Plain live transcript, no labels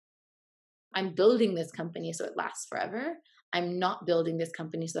I'm building this company so it lasts forever. I'm not building this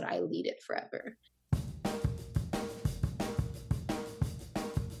company so that I lead it forever.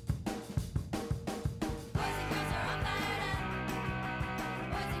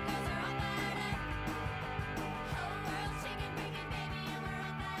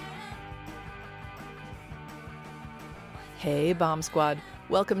 Hey, Bomb Squad.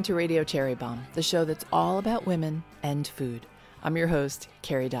 Welcome to Radio Cherry Bomb, the show that's all about women and food. I'm your host,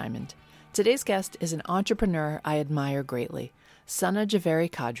 Carrie Diamond. Today's guest is an entrepreneur I admire greatly, Sana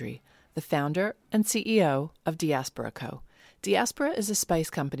Javeri Kadri, the founder and CEO of Diaspora Co. Diaspora is a spice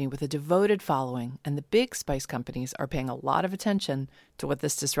company with a devoted following, and the big spice companies are paying a lot of attention to what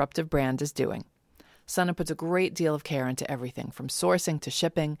this disruptive brand is doing. Sana puts a great deal of care into everything from sourcing to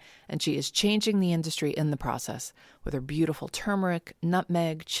shipping, and she is changing the industry in the process with her beautiful turmeric,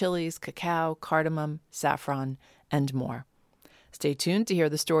 nutmeg, chilies, cacao, cardamom, saffron, and more. Stay tuned to hear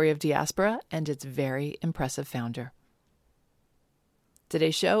the story of Diaspora and its very impressive founder.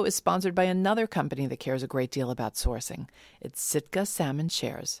 Today's show is sponsored by another company that cares a great deal about sourcing. It's Sitka Salmon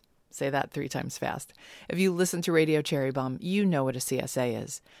Shares. Say that 3 times fast. If you listen to Radio Cherry Bomb, you know what a CSA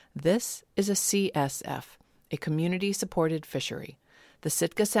is. This is a CSF, a community-supported fishery. The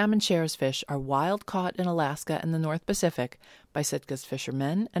Sitka Salmon Shares fish are wild caught in Alaska and the North Pacific by Sitka's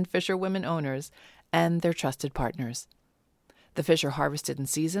fishermen and fisherwomen owners and their trusted partners. The fish are harvested in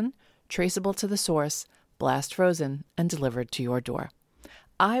season, traceable to the source, blast frozen, and delivered to your door.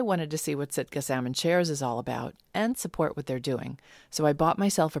 I wanted to see what Sitka Salmon Shares is all about and support what they're doing, so I bought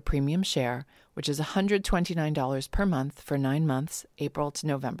myself a premium share, which is $129 per month for 9 months, April to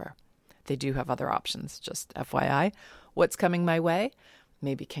November. They do have other options, just FYI. What's coming my way?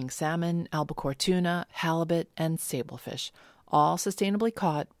 Maybe king salmon, albacore tuna, halibut, and sablefish, all sustainably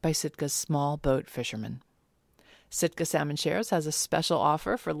caught by Sitka's small boat fishermen. Sitka Salmon Shares has a special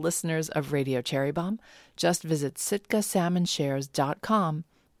offer for listeners of Radio Cherry Bomb. Just visit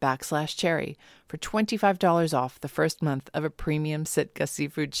sitkasalmonshares.com/cherry for $25 off the first month of a premium Sitka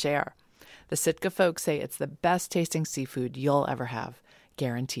seafood share. The Sitka folks say it's the best tasting seafood you'll ever have,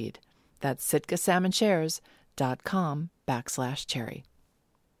 guaranteed. That's sitkasalmonshares.com/cherry.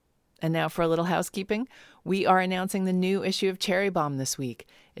 And now for a little housekeeping. We are announcing the new issue of Cherry Bomb this week.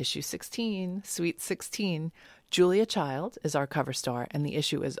 Issue 16, Sweet 16. Julia Child is our cover star, and the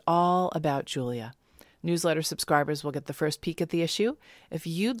issue is all about Julia. Newsletter subscribers will get the first peek at the issue. If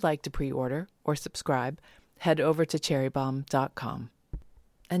you'd like to pre-order or subscribe, head over to cherrybomb.com.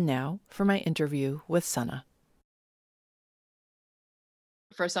 And now for my interview with Sana.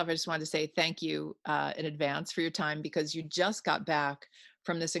 First off, I just wanted to say thank you in advance for your time, because you just got back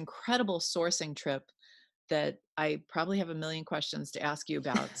from this incredible sourcing trip that I probably have a million questions to ask you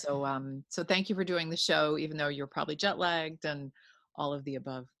about. So thank you for doing the show, even though you're probably jet lagged and all of the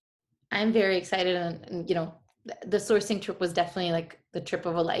above. I'm very excited. And the sourcing trip was definitely like the trip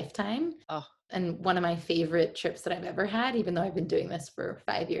of a lifetime. Oh, And one of my favorite trips that I've ever had, even though I've been doing this for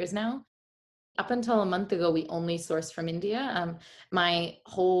 5 years now. Up until a month ago, we only sourced from India. My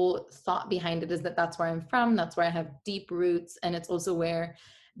whole thought behind it is that that's where I'm from. That's where I have deep roots. And it's also where,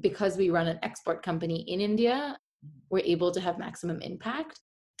 because we run an export company in India, we're able to have maximum impact.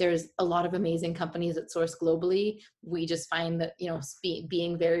 There's a lot of amazing companies that source globally. We just find that,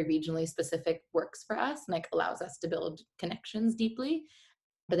 being very regionally specific works for us and like allows us to build connections deeply.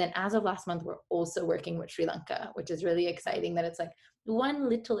 But then as of last month, we're also working with Sri Lanka, which is really exciting that it's like one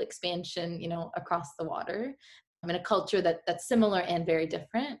little expansion, across the water. I'm in a culture that's similar and very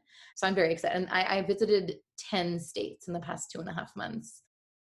different. So I'm very excited. And I visited 10 states in the past 2.5 months.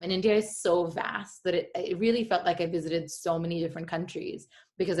 And India is so vast that it really felt like I visited so many different countries,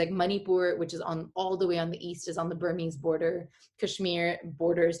 because like Manipur, which is on all the way on the east, is on the Burmese border. Kashmir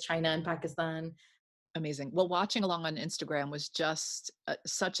borders China and Pakistan. amazing. Well, watching along on Instagram was just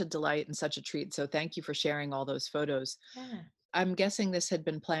such a delight and such a treat. So thank you for sharing all those photos. Yeah. I'm guessing this had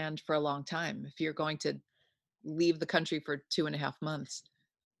been planned for a long time if you're going to leave the country for 2.5 months.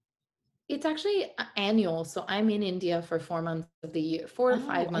 It's actually annual. So I'm in India for 4 months of the year, 4 to Oh, 5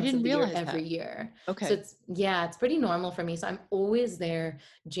 I months of didn't the year realize every that. year. So Okay. it's pretty normal for me. So I'm always there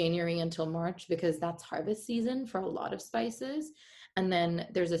January until March, because that's harvest season for a lot of spices. And then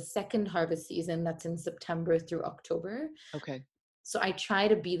there's a second harvest season that's in September through October. Okay. So I try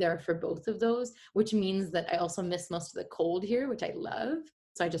to be there for both of those, which means that I also miss most of the cold here, which I love.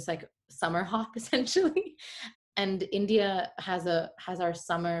 So I just like summer hop essentially. And India has our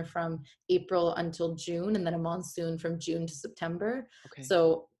summer from April until June, and then a monsoon from June to September. Okay.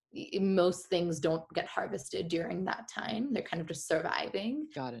 So most things don't get harvested during that time. They're kind of just surviving.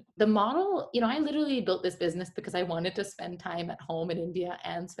 Got it. The model, I literally built this business because I wanted to spend time at home in India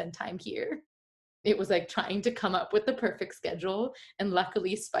and spend time here. It was like trying to come up with the perfect schedule. And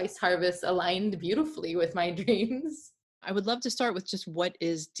luckily, Spice Harvest aligned beautifully with my dreams. I would love to start with just what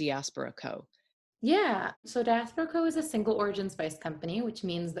is Diaspora Co. Yeah. So Diaspora Co. is a single origin spice company, which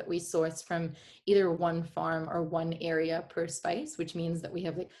means that we source from either one farm or one area per spice, which means that we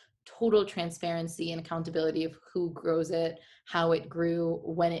have like total transparency and accountability of who grows it, how it grew,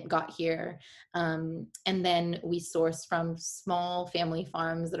 when it got here. And then we source from small family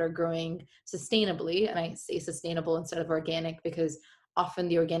farms that are growing sustainably. And I say sustainable instead of organic because often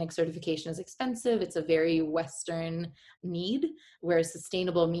the organic certification is expensive. It's a very Western need, whereas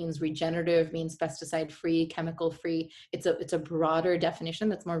sustainable means regenerative, means pesticide free, chemical free. It's a broader definition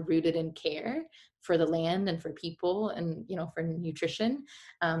that's more rooted in care for the land and for people and for nutrition.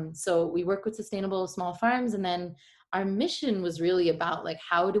 So we work with sustainable small farms, and then our mission was really about like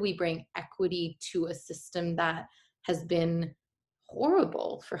how do we bring equity to a system that has been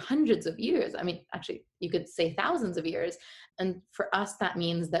horrible for hundreds of years. I mean, actually, you could say thousands of years. And for us, that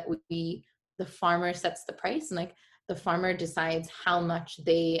means that the farmer sets the price, and like the farmer decides how much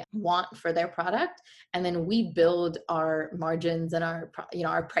they want for their product, and then we build our margins and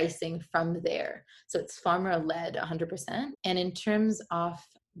our pricing from there. So it's farmer led 100%. And in terms of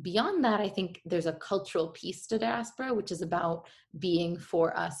beyond that, I think there's a cultural piece to diaspora, which is about being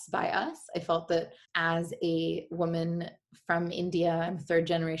for us by us. I felt that as a woman from India, I'm third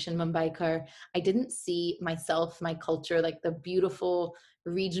generation Mumbaikar, I didn't see myself, my culture, like the beautiful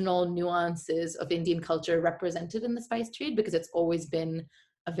regional nuances of Indian culture represented in the spice trade, because it's always been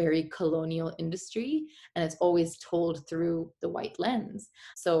a very colonial industry and it's always told through the white lens.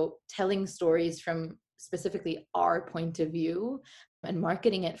 So telling stories from specifically our point of view and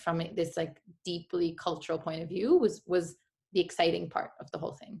marketing it from this like deeply cultural point of view was the exciting part of the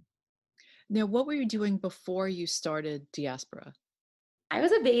whole thing. Now, what were you doing before you started Diaspora? I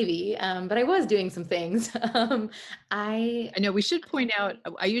was a baby, but I was doing some things. I I know we should point out,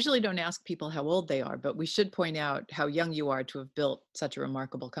 I usually don't ask people how old they are, but we should point out how young you are to have built such a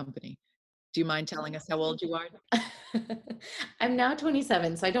remarkable company. Do you mind telling us how old you are? I'm now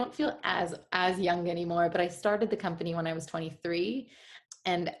 27, so I don't feel as young anymore, but I started the company when I was 23.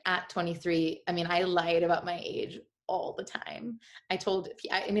 And at 23, I mean, I lied about my age all the time. I told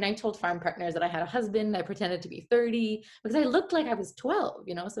farm partners that I had a husband. I pretended to be 30 because I looked like I was 12,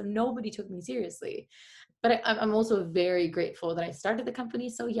 so nobody took me seriously. But I'm also very grateful that I started the company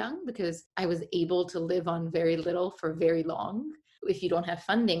so young, because I was able to live on very little for very long. If you don't have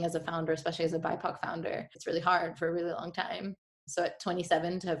funding as a founder, especially as a BIPOC founder, it's really hard for a really long time. So at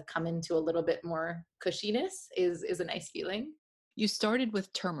 27 to have come into a little bit more cushiness is a nice feeling. You started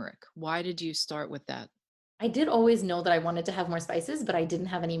with turmeric. Why did you start with that? I did always know that I wanted to have more spices, but I didn't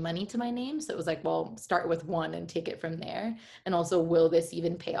have any money to my name. So it was like, well, start with one and take it from there. And also, will this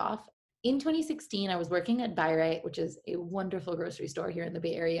even pay off? In 2016, I was working at Buy Right, which is a wonderful grocery store here in the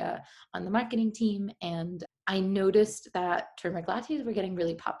Bay Area, on the marketing team. And I noticed that turmeric lattes were getting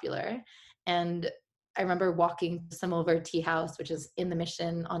really popular. And I remember walking to Samovar Tea House, which is in the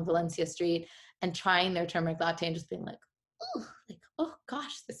Mission on Valencia Street, and trying their turmeric latte and just being like, oh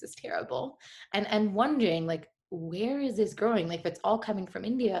gosh, this is terrible. And wondering like, where is this growing? Like, if it's all coming from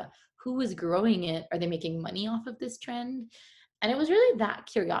India, who is growing it? Are they making money off of this trend? And it was really that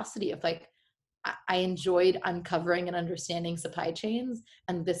curiosity of like, I enjoyed uncovering and understanding supply chains.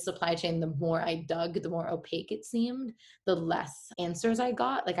 And this supply chain, the more I dug, the more opaque it seemed, the less answers I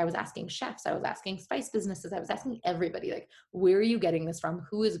got. Like, I was asking chefs, I was asking spice businesses, I was asking everybody, like, where are you getting this from?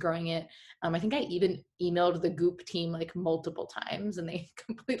 Who is growing it? I think I even emailed the Goop team like multiple times and they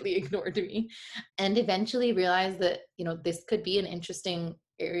completely ignored me. And eventually realized that, this could be an interesting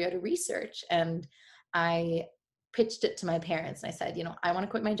area to research. And I pitched it to my parents and I said, I want to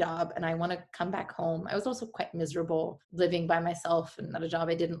quit my job and I want to come back home. I was also quite miserable living by myself and at a job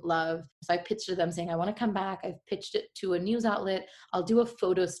I didn't love. So I pitched to them saying, I want to come back. I've pitched it to a news outlet. I'll do a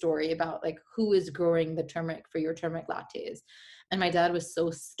photo story about like who is growing the turmeric for your turmeric lattes. And my dad was so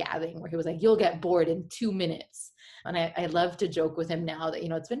scathing where he was like, you'll get bored in 2 minutes. And I love to joke with him now that,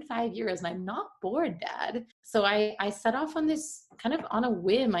 it's been 5 years and I'm not bored, Dad. So I set off on this kind of on a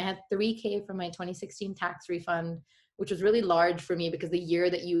whim. I had $3,000 from my 2016 tax refund, which was really large for me because the year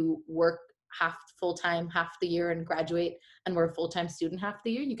that you work half full-time, half the year and graduate and were a full-time student half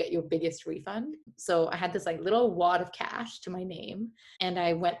the year, you get your biggest refund. So I had this like little wad of cash to my name and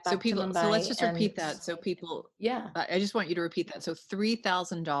I went back to Mumbai. So let's just repeat that. So people, yeah. I just want you to repeat that. So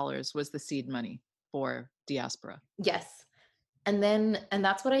 $3,000 was the seed money for Diaspora. Yes. And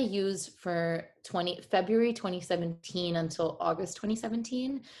that's what I used for February 2017 until August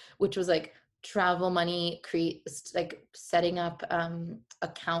 2017, which was like travel money, like setting up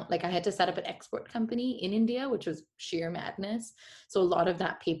account. Like I had to set up an export company in India, which was sheer madness. So a lot of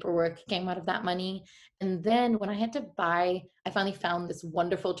that paperwork came out of that money. And then when I had to buy, I finally found this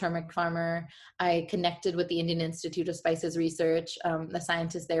wonderful turmeric farmer. I connected with the Indian Institute of Spices Research. The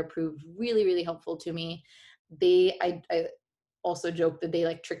scientists there proved really, really helpful to me. I also joked that they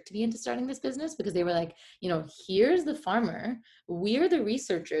like tricked me into starting this business because they were like, here's the farmer, we're the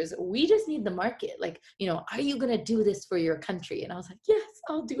researchers, we just need the market. Like, are you going to do this for your country? And I was like, yes,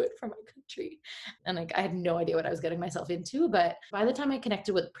 I'll do it for my country. And like, I had no idea what I was getting myself into. But by the time I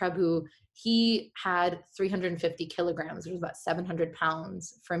connected with Prabhu, he had 350 kilograms, which was about 700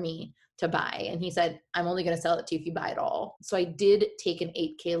 pounds for me to buy. And he said, I'm only going to sell it to you if you buy it all. So I did take an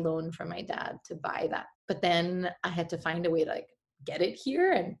 8K loan from my dad to buy that. But then I had to find a way to like get it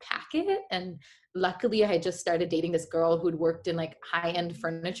here and pack it. And luckily I had just started dating this girl who'd worked in like high-end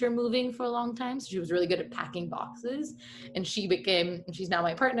furniture moving for a long time. So she was really good at packing boxes. And she's now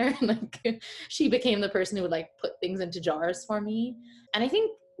my partner. And like she became the person who would like put things into jars for me. And I think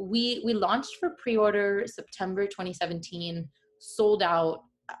we launched for pre-order September 2017, sold out.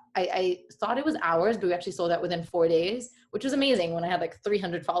 I thought it was hours, but we actually sold out within 4 days, which was amazing when I had like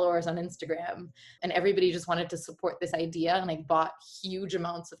 300 followers on Instagram and everybody just wanted to support this idea and like bought huge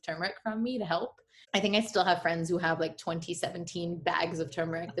amounts of turmeric from me to help. I think I still have friends who have like 2017 bags of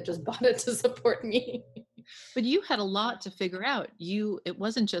turmeric that just bought it to support me. But you had a lot to figure out. It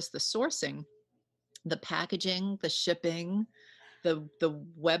wasn't just the sourcing, the packaging, the shipping, the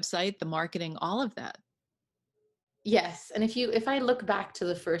website, the marketing, all of that. Yes. And if I look back to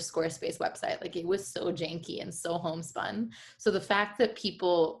the first Squarespace website, like it was so janky and so homespun. So the fact that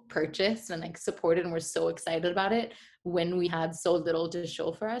people purchased and like supported and were so excited about it when we had so little to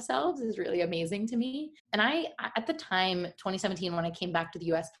show for ourselves is really amazing to me. And at the time, 2017, when I came back to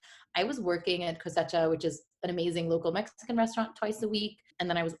the US, I was working at Cosecha, which is an amazing local Mexican restaurant, twice a week. And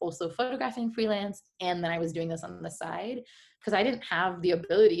then I was also photographing freelance. And then I was doing this on the side because I didn't have the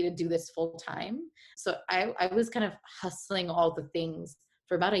ability to do this full time. So I was kind of hustling all the things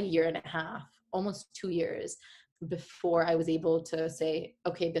for about a year and a half, almost 2 years before I was able to say,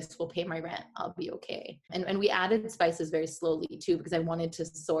 okay, this will pay my rent. I'll be okay. And we added spices very slowly too, because I wanted to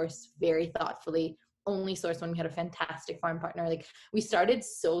source very thoughtfully, only source when we had a fantastic farm partner. Like we started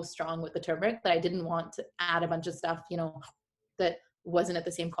so strong with the turmeric that I didn't want to add a bunch of stuff, that wasn't at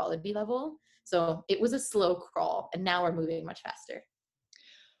the same quality level. So it was a slow crawl and now we're moving much faster.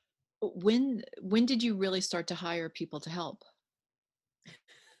 When did you really start to hire people to help?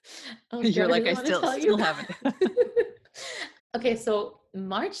 Oh, do I You're like, really I want to still tell you? still haven't. Okay, so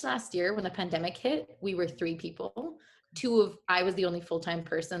March last year when the pandemic hit, we were 3 people. I was the only full-time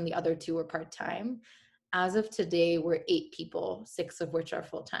person, the other 2 were part-time. As of today, we're 8 people, 6 of which are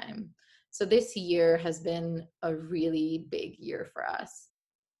full-time. So this year has been a really big year for us.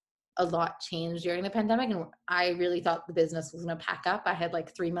 A lot changed during the pandemic, and I really thought the business was going to pack up. I had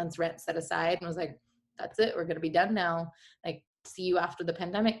like 3 months rent set aside and was like, that's it, we're going to be done now. Like, see you after the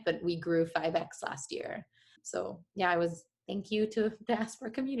pandemic. But we grew 5x last year. So yeah, thank you to the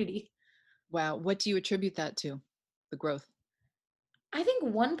diaspora community. Wow. What do you attribute that to? The growth? I think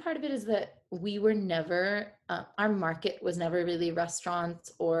one part of it is that we were never, our market was never really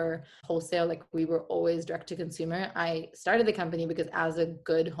restaurants or wholesale. Like we were always direct to consumer. I started the company because as a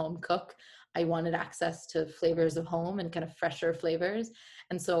good home cook, I wanted access to flavors of home and kind of fresher flavors.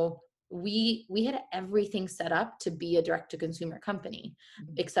 And so we had everything set up to be a direct to consumer company,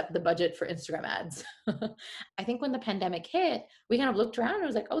 except the budget for Instagram ads. I think when the pandemic hit, we kind of looked around and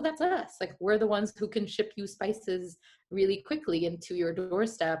was like, oh, that's us. Like we're the ones who can ship you spices really quickly into your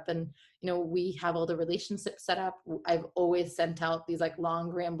doorstep. And we have all the relationships set up. I've always sent out these like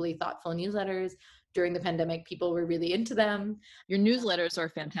long, rambly, thoughtful newsletters. During the pandemic, people were really into them. Your newsletters are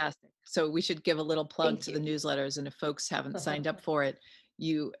fantastic. So we should give a little plug Thank to you. the newsletters. And if folks haven't signed up for it,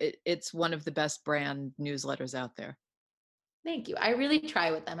 it's one of the best brand newsletters out there. Thank you. I really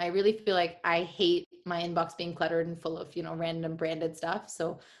try with them. I really feel like I hate my inbox being cluttered and full of, random branded stuff.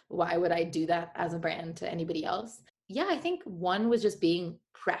 So why would I do that as a brand to anybody else? Yeah, I think one was just being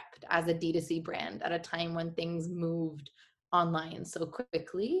prepped as a D2C brand at a time when things moved online so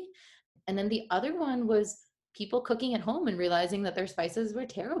quickly. And then the other one was people cooking at home and realizing that their spices were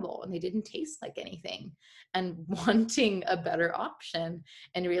terrible and they didn't taste like anything and wanting a better option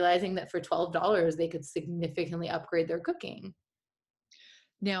and realizing that for $12 they could significantly upgrade their cooking.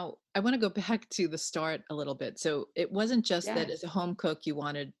 Now, I want to go back to the start a little bit. So it wasn't just that as Yes. a home cook, you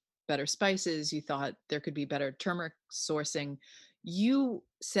wanted better spices, you thought there could be better turmeric sourcing. You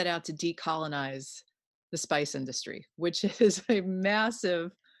set out to decolonize the spice industry, which is a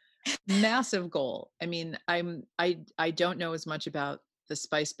massive, massive goal. I mean, I don't know as much about the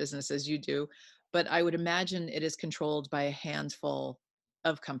spice business as you do, but I would imagine it is controlled by a handful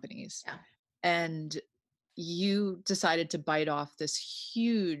of companies. Yeah. And you decided to bite off this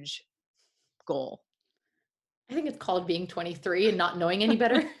huge goal. I think it's called being 23 and not knowing any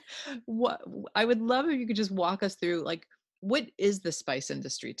better. What I would love if you could just walk us through, like, what is the spice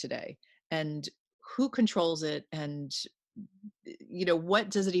industry today, and who controls it, and what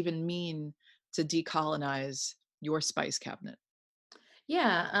does it even mean to decolonize your spice cabinet?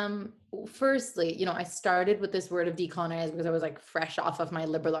 Yeah. Firstly, I started with this word of decolonize because I was like fresh off of my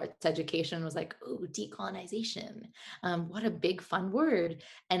liberal arts education, was like, oh, decolonization. What a big fun word.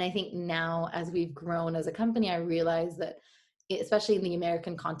 And I think now as we've grown as a company, I realize that especially in the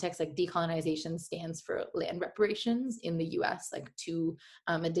American context, like decolonization stands for land reparations in the US, like to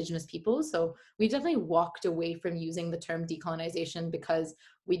indigenous people. So we've definitely walked away from using the term decolonization because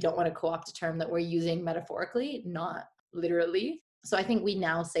we don't want to co-opt a term that we're using metaphorically, not literally. So I think we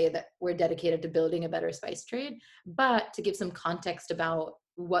now say that we're dedicated to building a better spice trade. But to give some context about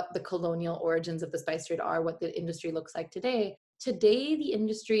what the colonial origins of the spice trade are, what the industry looks like today, the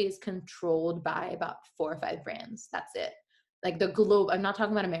industry is controlled by about 4 or 5 brands. That's it. Like the globe, I'm not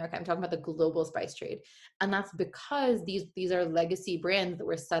talking about America, I'm talking about the global spice trade. And that's because these are legacy brands that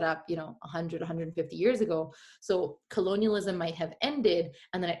were set up, 100, 150 years ago. So colonialism might have ended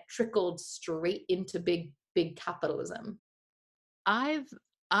and then it trickled straight into big capitalism. I've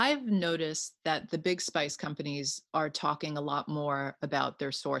I've noticed that the big spice companies are talking a lot more about their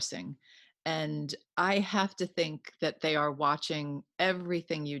sourcing. And I have to think that they are watching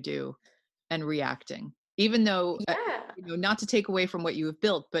everything you do and reacting. Even though, Yeah, not to take away from what you have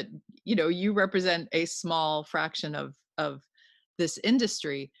built, but you represent a small fraction of this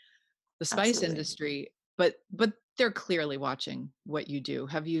industry, the spice absolutely. industry, but they're clearly watching what you do.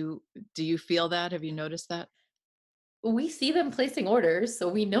 Do you feel that? Have you noticed that? We see them placing orders, so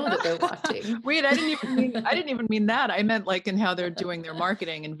we know that they're watching. Wait, I didn't even mean that. I meant like in how they're doing their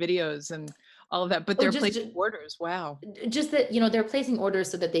marketing and videos and all of that, but Oh, they're placing orders. Wow. just that, they're placing orders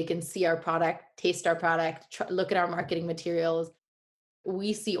so that they can see our product, taste our product, look at our marketing materials.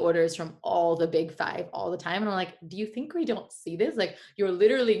 We see orders from all the big 5 all the time, and I'm like, "Do you think we don't see this? Like, you're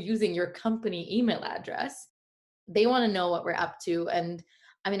literally using your company email address." They wanna know what we're up to, and,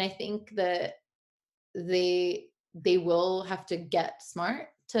 I mean, I think that they will have to get smart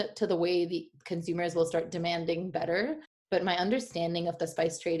to the way the consumers will start demanding better. But my understanding of the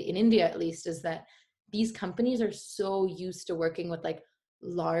spice trade in India, at least, is that these companies are so used to working with like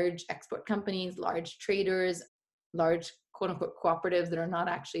large export companies, large traders, large quote unquote cooperatives that are not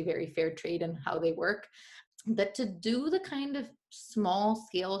actually very fair trade in how they work, that to do the kind of small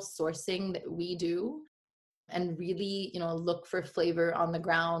scale sourcing that we do and really, look for flavor on the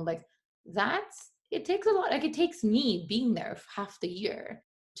ground, like it takes a lot. Like it takes me being there for half the year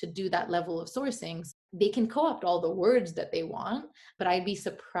to do that level of sourcing. They can co-opt all the words that they want, but I'd be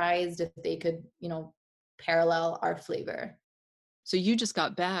surprised if they could, parallel our flavor. So you just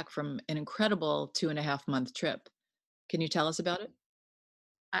got back from an incredible 2.5 month trip. Can you tell us about it?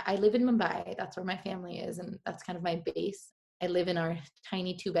 I live in Mumbai. That's where my family is, and that's kind of my base. I live in our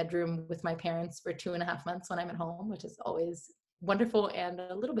tiny 2 bedroom with my parents for 2.5 months when I'm at home, which is always wonderful and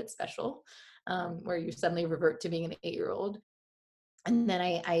a little bit special, where you suddenly revert to being an 8-year-old. And then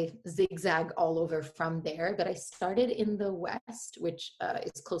I zigzag all over from there. But I started in the West, which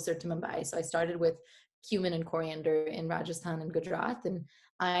is closer to Mumbai. So I started with cumin and coriander in Rajasthan and Gujarat, and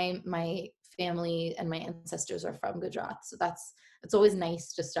my family and my ancestors are from Gujarat. So it's always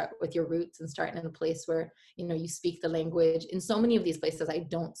nice to start with your roots and start in a place where you speak the language. In so many of these places, I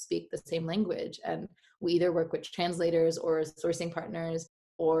don't speak the same language, and we either work with translators or sourcing partners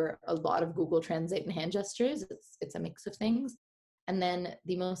or a lot of Google Translate and hand gestures. It's a mix of things. And then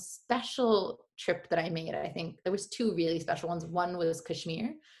the most special trip that I made, I think there was 2 really special ones. One was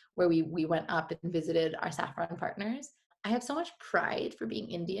Kashmir, where we went up and visited our saffron partners. I have so much pride for being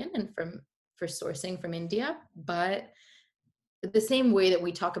Indian and for sourcing from India, but the same way that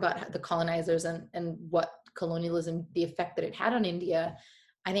we talk about the colonizers and what colonialism, the effect that it had on India,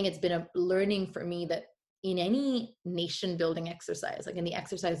 I think it's been a learning for me that in any nation building exercise, like in the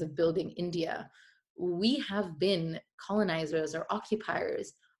exercise of building India, we have been colonizers or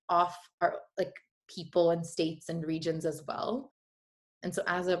occupiers of our like people and states and regions as well. And so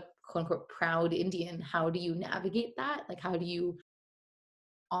as a quote unquote proud Indian, how do you navigate that? Like how do you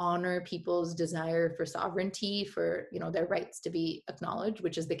honor people's desire for sovereignty, for, their rights to be acknowledged,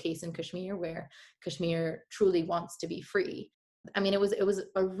 which is the case in Kashmir, where Kashmir truly wants to be free. I mean, it was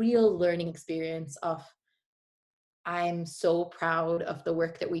a real learning experience of, I'm so proud of the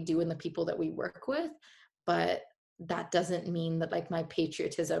work that we do and the people that we work with, but that doesn't mean that like my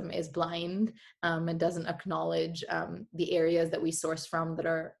patriotism is blind, and doesn't acknowledge the areas that we source from that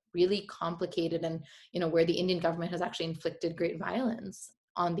are really complicated, and where the Indian government has actually inflicted great violence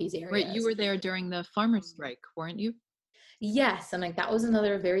on these Right, you areas. were there during the farmers strike, weren't you? Yes, and like that was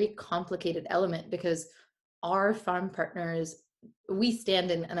another very complicated element because our farm partners, we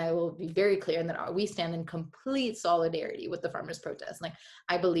stand in, and I will be very clear in that we stand in complete solidarity with the farmers' protest. Like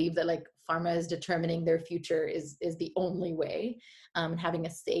I believe that like farmers determining their future is the only way, and having a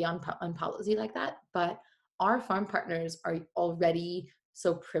say on policy like that. But our farm partners are already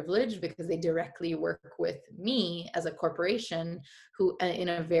so privileged because they directly work with me as a corporation, who in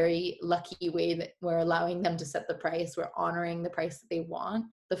a very lucky way that we're allowing them to set the price, we're honoring the price that they want.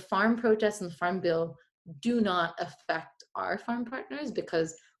 The farm protest and the farm bill do not affect our farm partners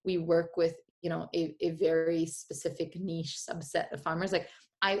because we work with a very specific niche subset of farmers. Like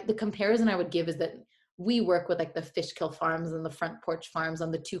the comparison I would give is that we work with like the Fishkill farms and the Front Porch farms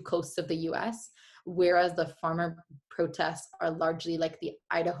on the two coasts of the US, whereas the farmer protests are largely like the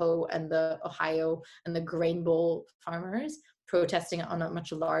Idaho and the Ohio and the Grain Bowl farmers protesting on a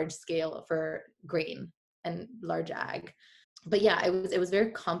much large scale for grain and large ag. But yeah, it was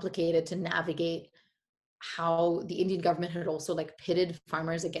very complicated to navigate how the Indian government had also like pitted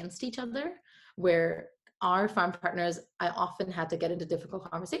farmers against each other, where our farm partners, I often had to get into difficult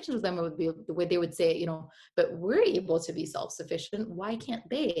conversations with them. It would be the way they would say, but we're able to be self-sufficient. Why can't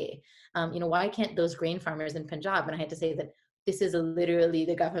they? Why can't those grain farmers in Punjab? And I had to say that this is literally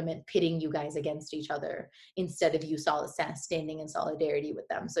the government pitting you guys against each other instead of you standing in solidarity with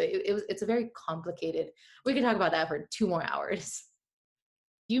them. So it's a very complicated. We could talk about that for 2 more hours.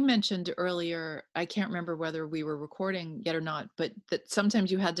 You mentioned earlier, I can't remember whether we were recording yet or not, but that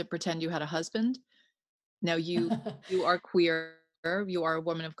sometimes you had to pretend you had a husband. Now you are queer, you are a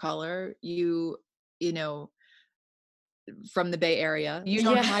woman of color, you know, from the Bay Area. You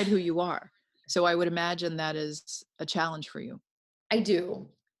don't Yeah. hide who you are. So I would imagine that is a challenge for you. I do.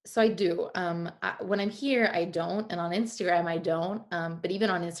 So I do. When I'm here, I don't, and on Instagram, I don't. But even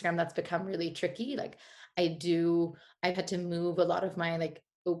on Instagram, that's become really tricky. Like, I do. I've had to move a lot of my like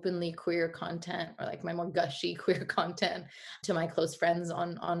openly queer content, or like my more gushy queer content, to my close friends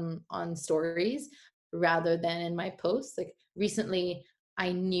on stories rather than in my posts. Like recently,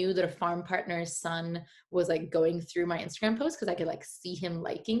 I knew that a farm partner's son was like going through my Instagram post because I could like see him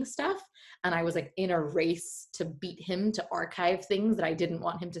liking stuff, and I was like in a race to beat him to archive things that I didn't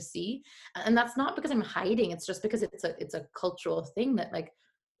want him to see. And that's not because I'm hiding, it's just because it's a cultural thing that like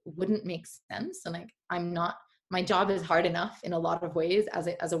wouldn't make sense. And like I'm not, my job is hard enough in a lot of ways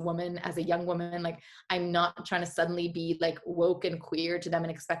as a woman, as a young woman. Like I'm not trying to suddenly be like woke and queer to them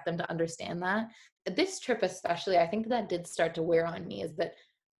and expect them to understand that. This trip especially, I think that did start to wear on me, is that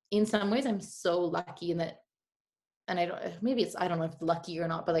in some ways I'm so lucky in that, and I don't, maybe it's, I don't know if it's lucky or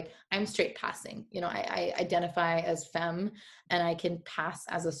not, but like I'm straight passing. I identify as femme, and I can pass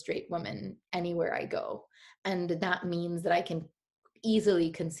as a straight woman anywhere I go. And that means that I can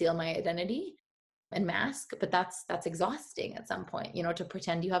easily conceal my identity and mask, but that's exhausting at some point, to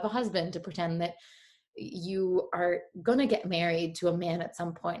pretend you have a husband, to pretend that you are going to get married to a man at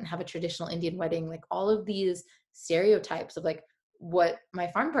some point and have a traditional Indian wedding. Like all of these stereotypes of like what my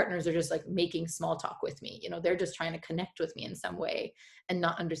farm partners are just like making small talk with me. They're just trying to connect with me in some way, and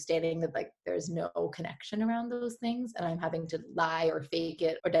not understanding that like there's no connection around those things, and I'm having to lie or fake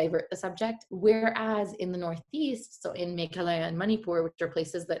it or divert the subject. Whereas in the Northeast, so in Meghalaya and Manipur, which are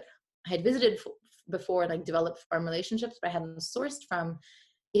places that I had visited before and like developed farm relationships, but I hadn't sourced from,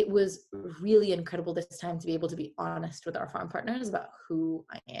 it was really incredible this time to be able to be honest with our farm partners about who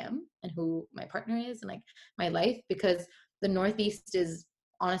I am and who my partner is and like my life, because the Northeast is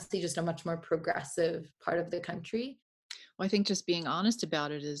honestly just a much more progressive part of the country. Well, I think just being honest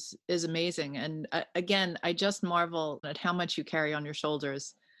about it is amazing. And again, I just marvel at how much you carry on your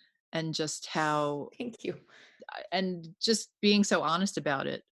shoulders, and just how Thank you. and just being so honest about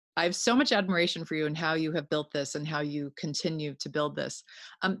it. I have so much admiration for you and how you have built this and how you continue to build this.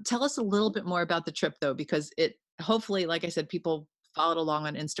 Tell us a little bit more about the trip, though, because it hopefully, like I said, people followed along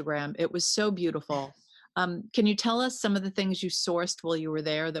on Instagram. It was so beautiful. Can you tell us some of the things you sourced while you were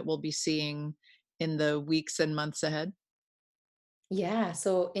there that we'll be seeing in the weeks and months ahead? Yeah,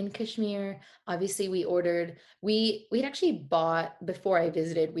 so in Kashmir, obviously we had actually bought, before I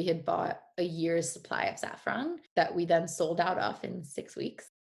visited, we had bought a year's supply of saffron that we then sold out of in 6 weeks.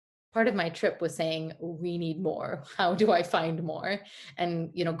 part of my trip was saying, we need more. How do I find more?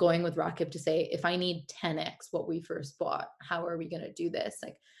 And, going with Rakib to say, if I need 10x what we first bought, how are we going to do this?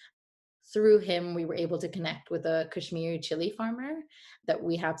 Like, through him, we were able to connect with a Kashmiri chili farmer that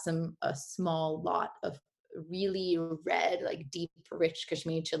we have a small lot of really red, like deep, rich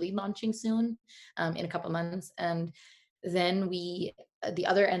Kashmiri chili launching soon, in a couple months. And then the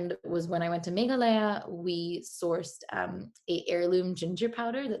other end was when I went to Meghalaya, we sourced a heirloom ginger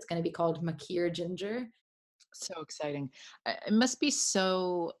powder that's going to be called Makir ginger. So exciting. It must be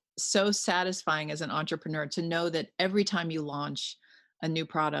so satisfying as an entrepreneur to know that every time you launch a new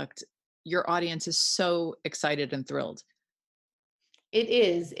product, your audience is so excited and thrilled. It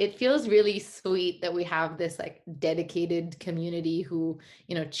is. It feels really sweet that we have this like dedicated community who,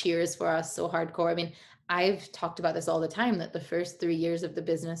 cheers for us so hardcore. I mean, I've talked about this all the time that the first 3 years of the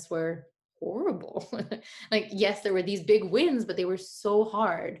business were horrible. Like, yes, there were these big wins, but they were so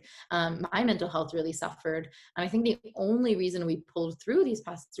hard. My mental health really suffered. And I think the only reason we pulled through these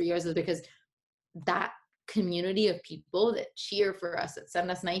past 3 years is because that community of people that cheer for us, that send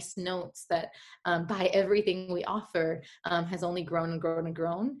us nice notes, that buy everything we offer, has only grown and grown and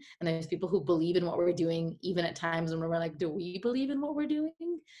grown. And there's people who believe in what we're doing, even at times when we're like, do we believe in what we're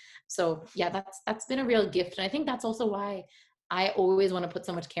doing? So yeah, that's been a real gift. And I think that's also why I always want to put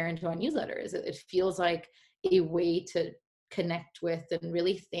so much care into our newsletters. It feels like a way to connect with and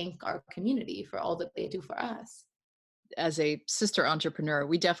really thank our community for all that they do for us. As a sister entrepreneur,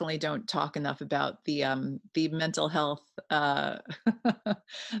 we definitely don't talk enough about the mental health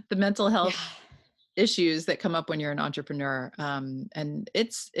the mental Yeah. health issues that come up when you're an entrepreneur, and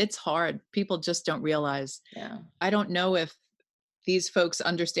it's hard. People just don't realize. Yeah. I don't know if these folks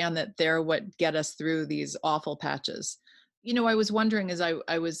understand that they're what get us through these awful patches. I was wondering as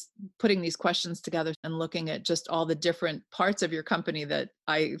I was putting these questions together and looking at just all the different parts of your company that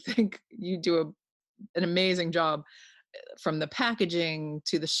I think you do an amazing job, from the packaging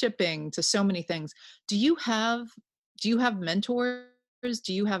to the shipping to so many things. Do you have mentors?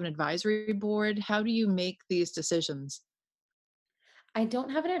 Do you have an advisory board? How do you make these decisions? I don't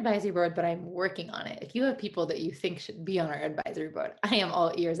have an advisory board, but I'm working on it. If you have people that you think should be on our advisory board, I am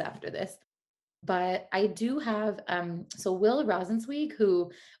all ears after this. But I do have so Will Rosenzweig,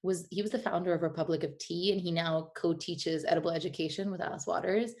 he was the founder of Republic of Tea, and he now co-teaches edible education with Alice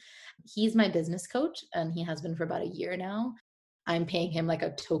Waters. He's my business coach, and he has been for about a year now. I'm paying him like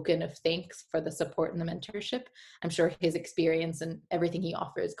a token of thanks for the support and the mentorship. I'm sure his experience and everything he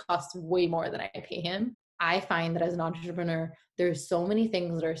offers costs way more than I pay him. I find that as an entrepreneur, there's so many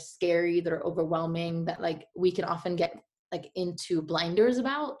things that are scary, that are overwhelming, that like we can often get like into blinders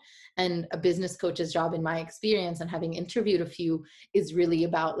about. And a business coach's job, in my experience and having interviewed a few, is really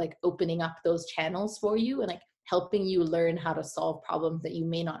about like opening up those channels for you and like helping you learn how to solve problems that you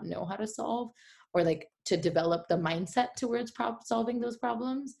may not know how to solve, or like to develop the mindset towards solving those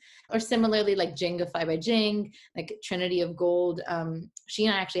problems. Or similarly, like Jingify by Jing, like Trinity of Gold, she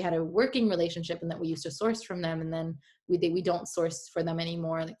and I actually had a working relationship, and that we used to source from them, and then we don't source for them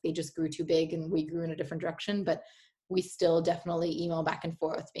anymore. Like they just grew too big and we grew in a different direction. But we still definitely email back and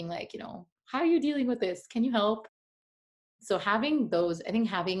forth being like, how are you dealing with this? Can you help? So having those, I think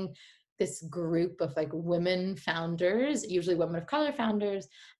having this group of like women founders, usually women of color founders,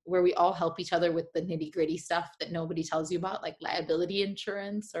 where we all help each other with the nitty gritty stuff that nobody tells you about, like liability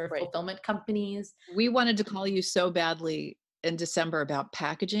insurance or Right. fulfillment companies. We wanted to call you so badly in December about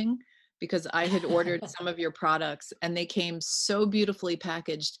packaging because I had ordered some of your products and they came so beautifully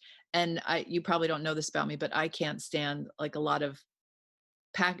packaged. And you probably don't know this about me, but I can't stand like a lot of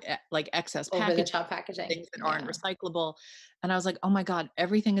like excess Over the packaging, top packaging. things that aren't Yeah. recyclable. And I was like, oh my God,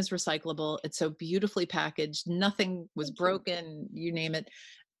 everything is recyclable. It's so beautifully packaged. Nothing was Thank you. broken, you name it.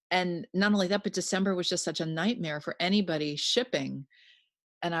 And not only that, but December was just such a nightmare for anybody shipping.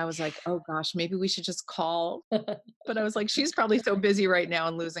 And I was like, oh gosh, maybe we should just call. But I was like, she's probably so busy right now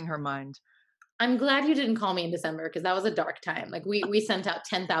and losing her mind. I'm glad you didn't call me in December, because that was a dark time. Like we sent out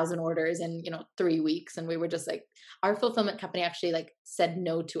 10,000 orders in, 3 weeks, and we were just like, our fulfillment company actually like said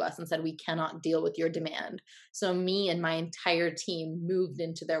no to us and said we cannot deal with your demand. So me and my entire team moved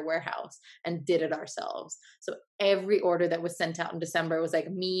into their warehouse and did it ourselves. So every order that was sent out in December was like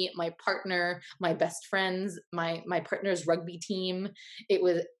me, my partner, my best friends, my partner's rugby team. It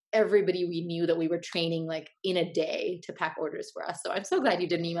was everybody we knew that we were training like in a day to pack orders for us. So I'm so glad you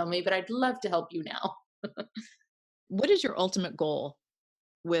didn't email me, but I'd love to help you now. What is your ultimate goal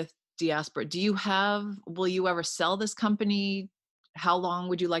with Diaspora? Will you ever sell this company? How long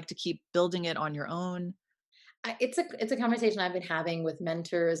would you like to keep building it on your own? It's a conversation I've been having with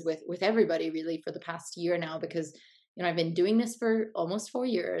mentors, with everybody really, for the past year now, because I've been doing this for almost 4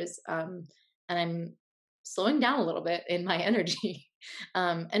 years, and I'm slowing down a little bit in my energy.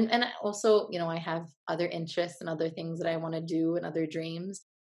 And also, I have other interests and other things that I want to do and other dreams.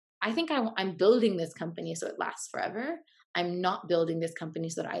 I think I'm building this company so it lasts forever. I'm not building this company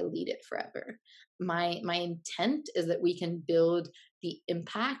so that I lead it forever. My intent is that we can build the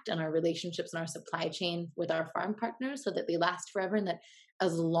impact on our relationships and our supply chain with our farm partners so that they last forever, and that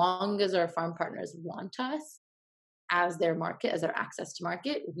as long as our farm partners want us as their market, as their access to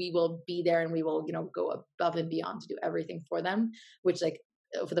market, we will be there, and we will, go above and beyond to do everything for them, which, like,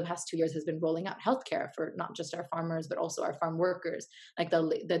 over the past 2 years has been rolling out healthcare for not just our farmers, but also our farm workers, like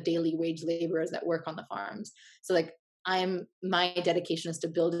the daily wage laborers that work on the farms. So, like, my dedication is to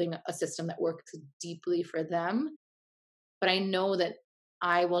building a system that works deeply for them. But I know that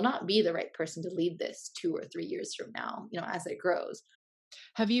I will not be the right person to lead this 2 or 3 years from now, as it grows.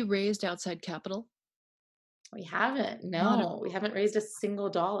 Have you raised outside capital? We haven't. Not at No, we haven't raised a single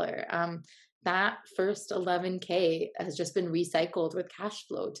dollar. That first 11K has just been recycled with cash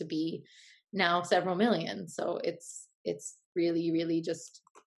flow to be now several million. So it's really, really just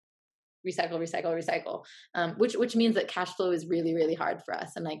recycle, recycle, recycle. Which means that cash flow is really, really hard for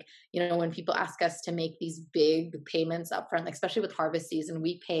us. And, like, when people ask us to make these big payments upfront, like, especially with harvest season,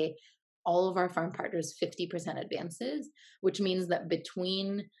 we pay all of our farm partners 50% advances, which means that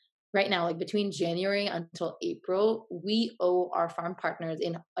between right now, like between January until April, we owe our farm partners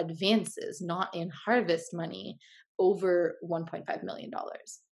in advances, not in harvest money, over $1.5 million,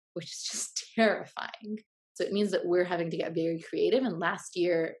 which is just terrifying. So it means that we're having to get very creative. And last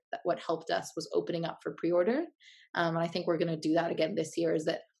year, what helped us was opening up for pre-order. And I think we're going to do that again this year. Is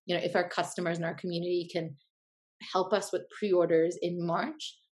that, if our customers in our community can help us with pre-orders in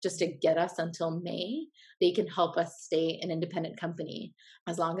March, just to get us until May, they can help us stay an independent company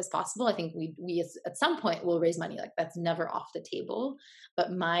as long as possible. I think we at some point will raise money. Like, that's never off the table.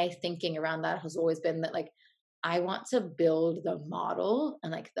 But my thinking around that has always been that, like, I want to build the model,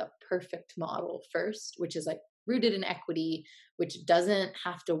 and, like, the perfect model first, which is, like, rooted in equity, which doesn't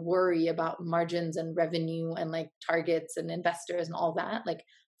have to worry about margins and revenue and, like, targets and investors and all that. Like,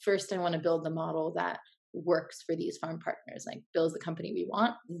 first I want to build the model that works for these farm partners, like, builds the company we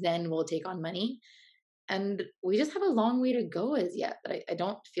want, then we'll take on money. And we just have a long way to go as yet, but I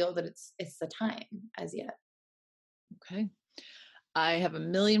don't feel that it's the time as yet. Okay. I have a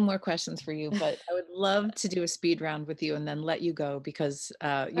million more questions for you, but I would love to do a speed round with you and then let you go because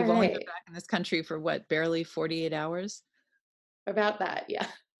All you've only been right. back in this country for what, barely 48 hours? About that, yeah.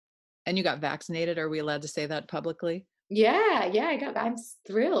 And you got vaccinated. Are we allowed to say that publicly? Yeah, yeah, I'm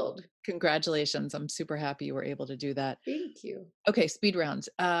thrilled. Congratulations. I'm super happy you were able to do that. Thank you. Okay, speed rounds.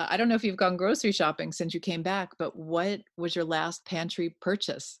 I don't know if you've gone grocery shopping since you came back, but what was your last pantry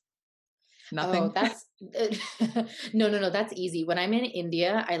purchase? Oh, Nothing? that's no, no, no. That's easy. When I'm in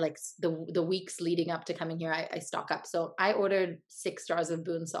India, I like the weeks leading up to coming here, I stock up. So I ordered 6 jars of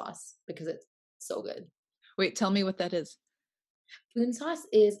Boon sauce because it's so good. Wait, tell me what that is. Boon sauce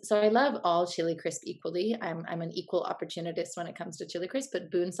is so I love all chili crisp equally. I'm an equal opportunist when it comes to chili crisp,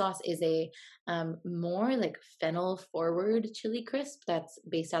 but Boon sauce is a more like fennel forward chili crisp that's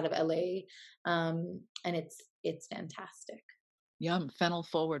based out of LA, and it's fantastic. Yum, fennel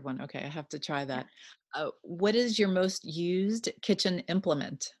forward one. Okay, I have to try Yeah. that. What is your most used kitchen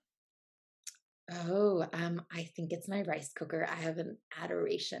implement? Oh, I think it's my rice cooker. I have an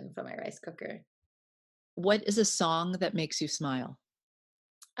adoration for my rice cooker. What is a song that makes you smile?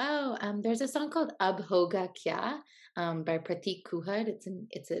 Oh, there's a song called Ab Hoga Kya, by Pratik Kuhad.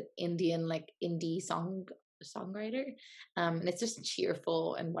 It's an Indian, like, indie songwriter, and it's just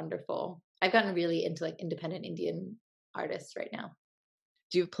cheerful and wonderful. I've gotten really into, like, independent Indian artists right now.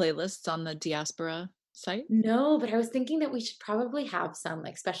 Do you have playlists on the diaspora site? No, but I was thinking that we should probably have some,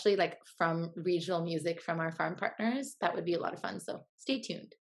 like, especially, like, from regional music from our farm partners. That would be a lot of fun. So stay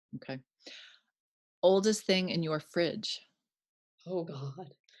tuned. Okay. Oldest thing in your fridge? Oh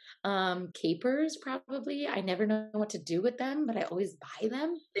God. Capers probably. I never know what to do with them, but I always buy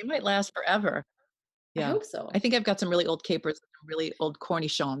them. They might last forever. I Yeah. hope I so. think I've got some really old capers, some really old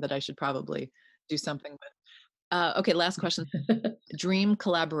cornichon that I should probably do something with. Okay, last question. Dream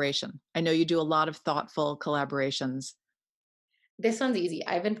collaboration. I know you do a lot of thoughtful collaborations. This one's easy.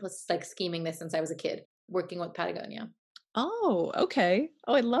 I've been like scheming this since I was a kid, working with Patagonia. Oh, okay.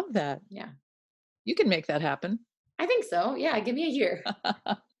 Oh, I love that. Yeah. You can make that happen. I think so. Yeah, give me a year.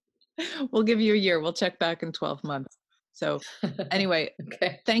 We'll give you a year. We'll check back in 12 months. So, anyway,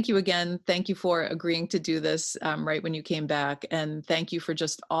 Okay. thank you again. Thank you for agreeing to do this right when you came back. And thank you for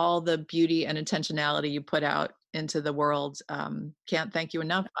just all the beauty and intentionality you put out into the world. Can't thank you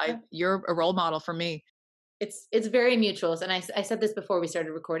enough. You're a role model for me. it's very mutual. And I said this before we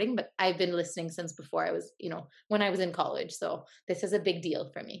started recording, but I've been listening since before I was, when I was in college. So this is a big deal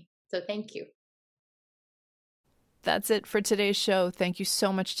for me. So thank you. That's it for today's show. Thank you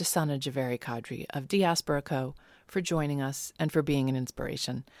so much to Sana Javeri Kadri of Diaspora Co. for joining us and for being an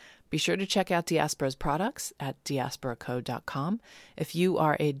inspiration. Be sure to check out Diaspora's products at diasporaco.com. If you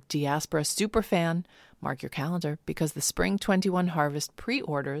are a Diaspora super fan, mark your calendar because the Spring 21 Harvest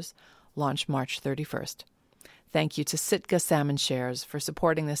pre-orders launch March 31st. Thank you to Sitka Salmon Shares for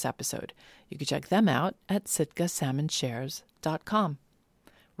supporting this episode. You can check them out at sitkasalmonshares.com.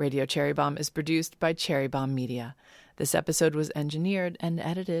 Radio Cherry Bomb is produced by Cherry Bomb Media. This episode was engineered and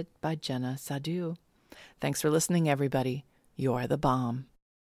edited by Jenna Sadu. Thanks for listening, everybody. You're the bomb.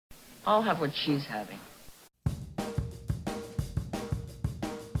 I'll have what she's having.